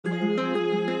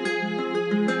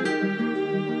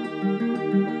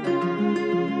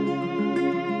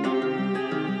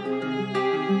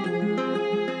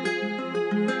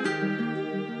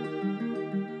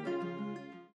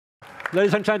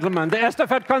Ladies and gentlemen, the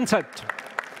Estafette Concept.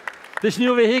 This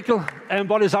new vehicle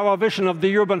embodies our vision of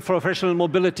the urban professional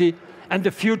mobility and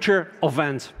the future of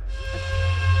vans.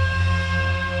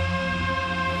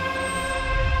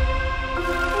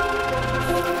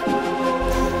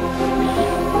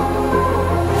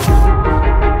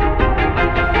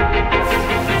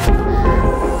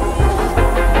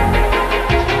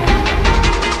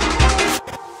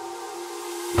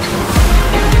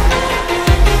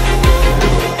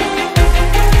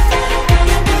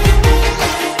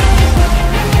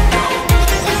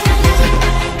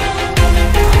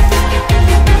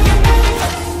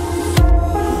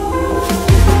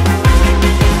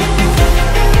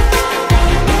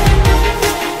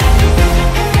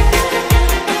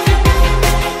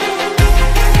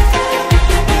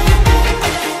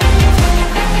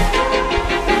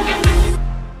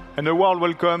 And a warm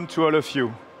welcome to all of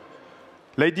you.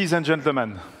 Ladies and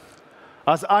gentlemen,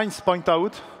 as Heinz pointed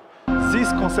out, this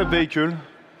concept vehicle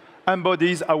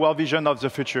embodies our vision of the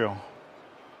future,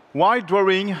 while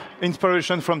drawing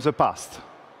inspiration from the past.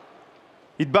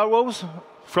 It borrows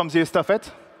from the Estafette,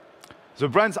 the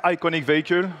brand's iconic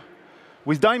vehicle,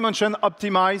 with dimension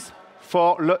optimized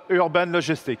for urban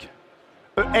logistics,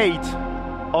 a height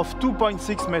of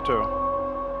 2.6 meters,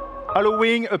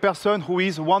 allowing a person who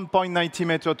is 1.90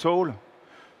 meters tall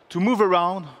to move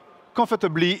around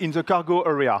comfortably in the cargo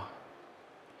area.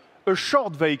 A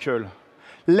short vehicle,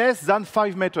 less than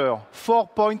 5 meters,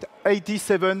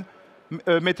 4.87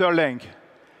 meter length,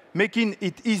 making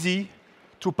it easy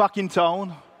to park in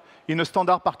town in a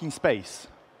standard parking space.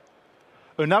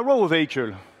 A narrow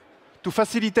vehicle to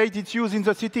facilitate its use in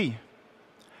the city,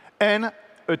 and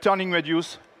a turning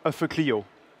radius of a Clio.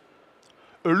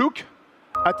 A look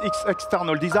at its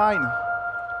external design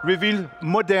reveals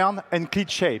modern and clean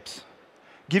shapes,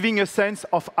 giving a sense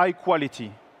of high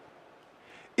quality.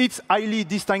 Its highly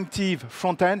distinctive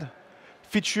front end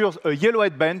features a yellow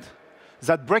headband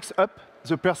that breaks up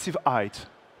the perceived height.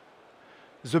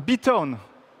 The beton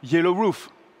yellow roof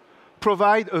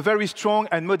provides a very strong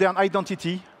and modern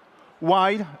identity,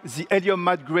 while the helium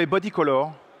matte gray body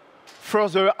color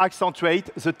further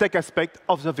accentuates the tech aspect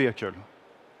of the vehicle.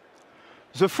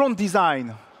 The front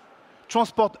design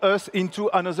transports us into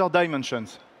another dimension,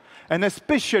 and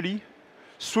especially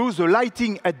through the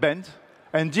lighting headband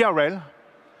and DRL,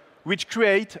 which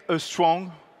create a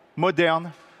strong,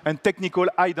 modern, and technical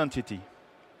identity.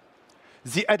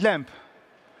 The headlamp,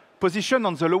 positioned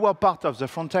on the lower part of the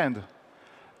front end,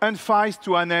 emphasizes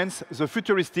to enhance the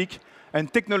futuristic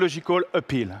and technological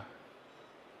appeal.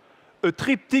 A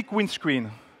triptych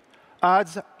windscreen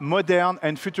adds modern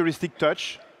and futuristic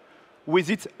touch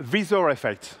with its visor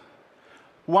effect,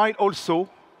 while also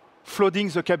flooding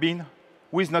the cabin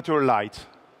with natural light.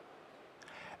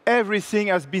 Everything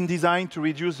has been designed to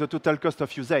reduce the total cost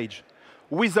of usage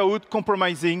without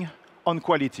compromising on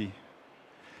quality.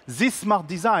 This smart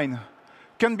design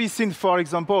can be seen, for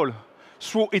example,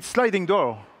 through its sliding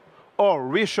door or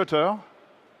rear shutter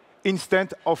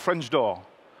instead of French door,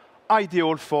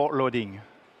 ideal for loading.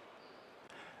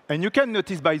 And you can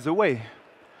notice, by the way,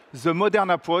 the modern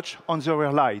approach on the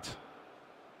rear light.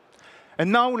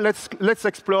 And now let's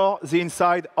explore the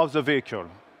inside of the vehicle.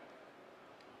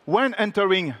 When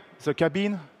entering the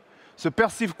cabin, the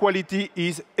perceived quality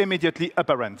is immediately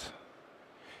apparent.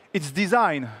 Its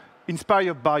design,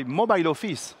 inspired by mobile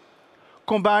office,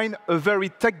 combines a very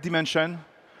tech dimension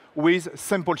with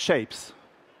simple shapes.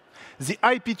 The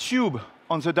IP tube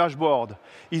on the dashboard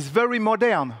is very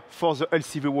modern for the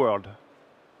LCV world.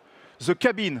 The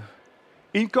cabin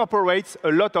incorporates a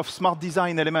lot of smart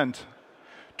design elements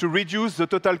to reduce the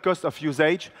total cost of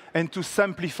usage and to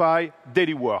simplify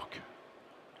daily work.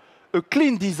 A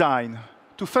clean design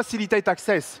to facilitate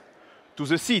access to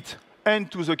the seat and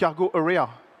to the cargo area.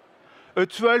 A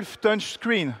 12-touch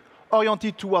screen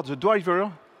oriented towards the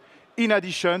driver, in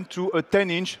addition to a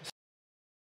 10-inch